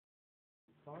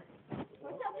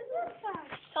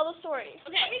Tell the story.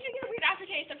 Okay, I need to get a weird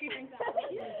aftertaste after you drink that.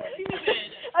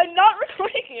 I'm not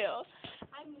recording you.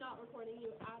 I'm not recording you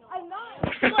at all. I'm not.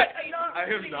 I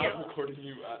am not recording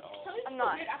you at all. I'm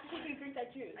not. Weird aftertaste when you drink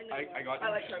that juice. I got. I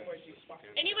like cardboard juice.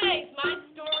 Anyways, my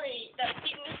story that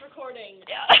Keaton is recording.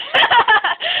 Yeah.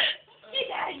 Hey,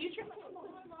 Dad, you tripped my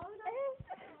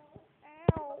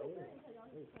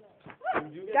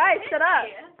Guys, shut up.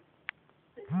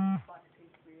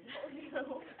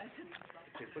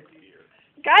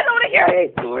 Guys, I want to hear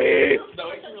it. No, it's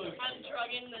really. I'm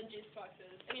drugging the juice boxes.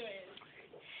 Anyways.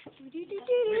 Wait,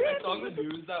 I saw on the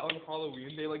news that on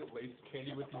Halloween they like laced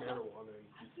candy with marijuana and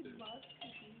pieces.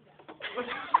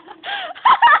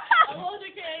 Oh,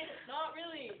 okay, not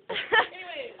really.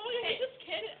 Anyways, okay, this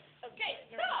kid. Okay,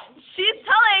 stop. She's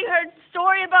telling her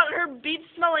story about her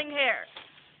beach-smelling hair,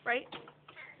 right?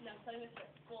 No, tell me this.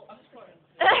 Well, I'm just recording.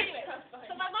 Anyway,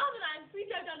 so my mom and I, we're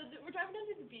driving down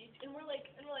to the beach, and we're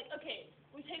like, okay,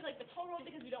 we take like the toll road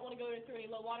because we don't want to go through any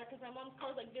low water because my mom's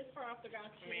car's like this far off the ground.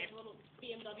 She's like a little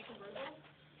BMW convertible,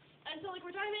 and so like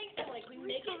we're driving and like we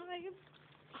make it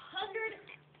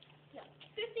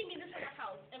 50 meters from our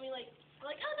house, and we're like,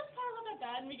 oh, this car's not that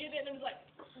bad, and we get in and it's like,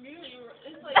 really,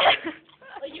 it's like,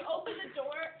 like you open the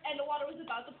door and the water was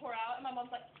about to pour out, and my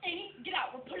mom's like, Amy, get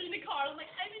out, we're putting in the car. I'm like,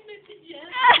 I didn't miss it yet.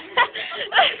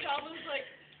 My job was like,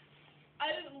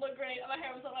 I didn't look great, and my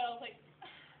hair was so wet. I was like,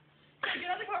 we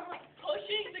get out of the car, we're like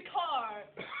pushing the car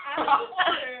out of the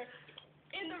water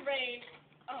in the rain.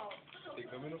 Oh,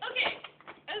 okay,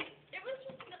 and it was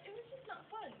just not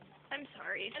fun. I'm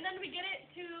sorry. And then we get it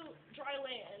to dry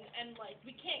land, and like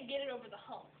we can't get it over the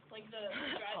hump, like the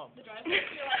driveway.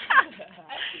 You're like,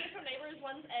 I have two different neighbors.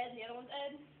 One's Ed, and the other one's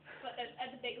Ed. But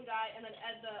Ed's the bagel guy, and then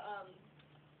Ed the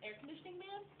air conditioning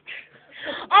man.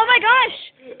 Oh my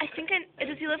gosh! I think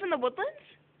does he live in the Woodlands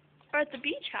or at the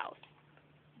beach house?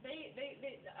 They I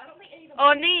don't think any of them.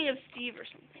 Oh, I'm thinking of Steve or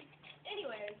something.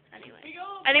 Anyways, we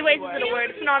go. Anyways, is it a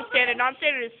word? It's non-standard.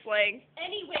 Non-standard is slang.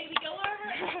 Anyway, we go over.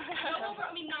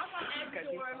 Knock on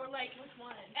Ed's door, and we're like, which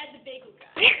one? Ed the bagel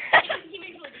guy. He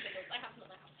makes really good bagels. I have some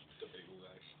at my house. The bagel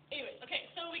guy. Anyways,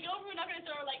 okay, so we go over, we knock on his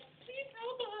door, we're like, please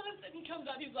help us. And he comes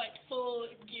out, he's like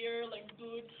full gear, like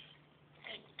boots,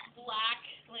 like black,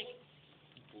 like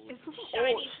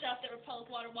shiny stuff that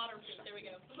repels waterproof. There we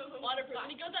go. Waterproof.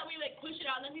 And he goes out, we like push it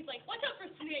out, and then he's like, watch out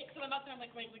for snakes. And I'm out there, I'm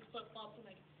like wearing like flip flops and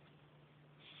like.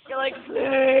 You're like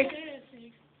snake.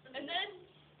 And then,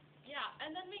 yeah, and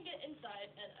then we get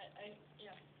inside, and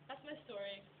yeah, that's my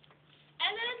story.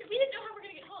 And then we didn't know how we were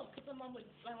gonna get home because my mom's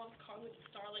car would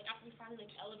start like after we finally like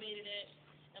elevated it,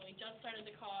 and we just started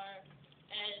the car,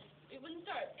 and it wouldn't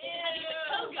start. So we had to get the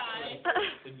tow guy.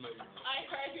 I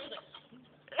heard he was like.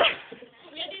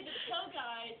 We had to get the tow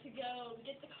guy to go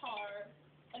get the car,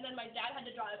 and then my dad had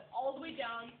to drive all the way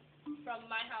down from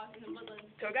my house in the Woodlands.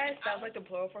 Toga sounds like the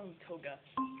plural from toga.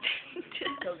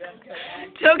 Toga.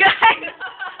 Toga.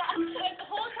 Like the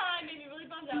whole time made me really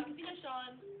bummed out. You know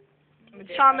Sean?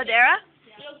 Sean Madera?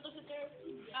 Yeah. You know, the sister,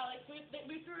 Alex, we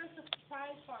threw a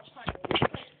surprise party.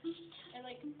 And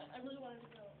like, I really wanted to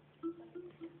go.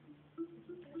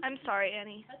 I'm sorry,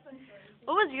 Annie. That's my story.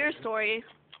 What was your story?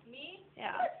 Me?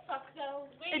 Yeah. That sucks though.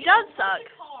 Wait, It does suck.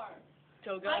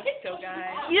 Toga.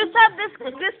 You said this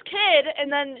kid,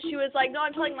 and then she was like, no,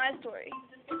 I'm telling my story.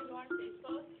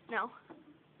 No.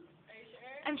 Are you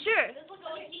sure? I'm sure.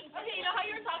 Okay, you know how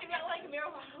you were talking about like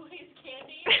marijuana waste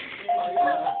candy?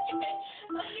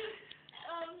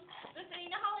 The thing, you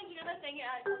know how like you know that thing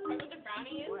with the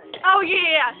brownies? Oh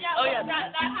yeah. Oh yeah.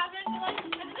 That happened. Like,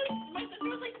 and then my sister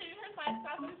was like sitting in her science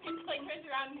class, and this kid like turns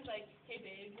around and he's like, "Hey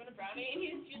babe, you want a brownie?"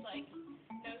 And she's like,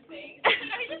 "No thanks."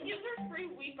 He just gives her free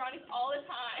wheat brownies all the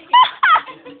time. I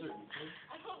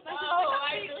don't know.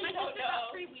 I really don't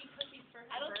know. Free wheat cookies for her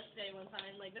birthday one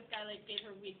time. Like this guy like gave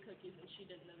her wheat cookies and she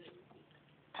didn't know they were wheat.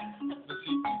 I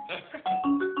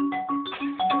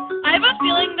have a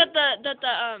feeling that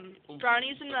the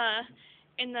brownies in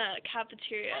the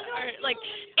cafeteria are like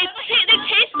they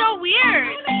taste so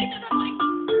weird.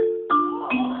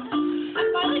 I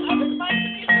finally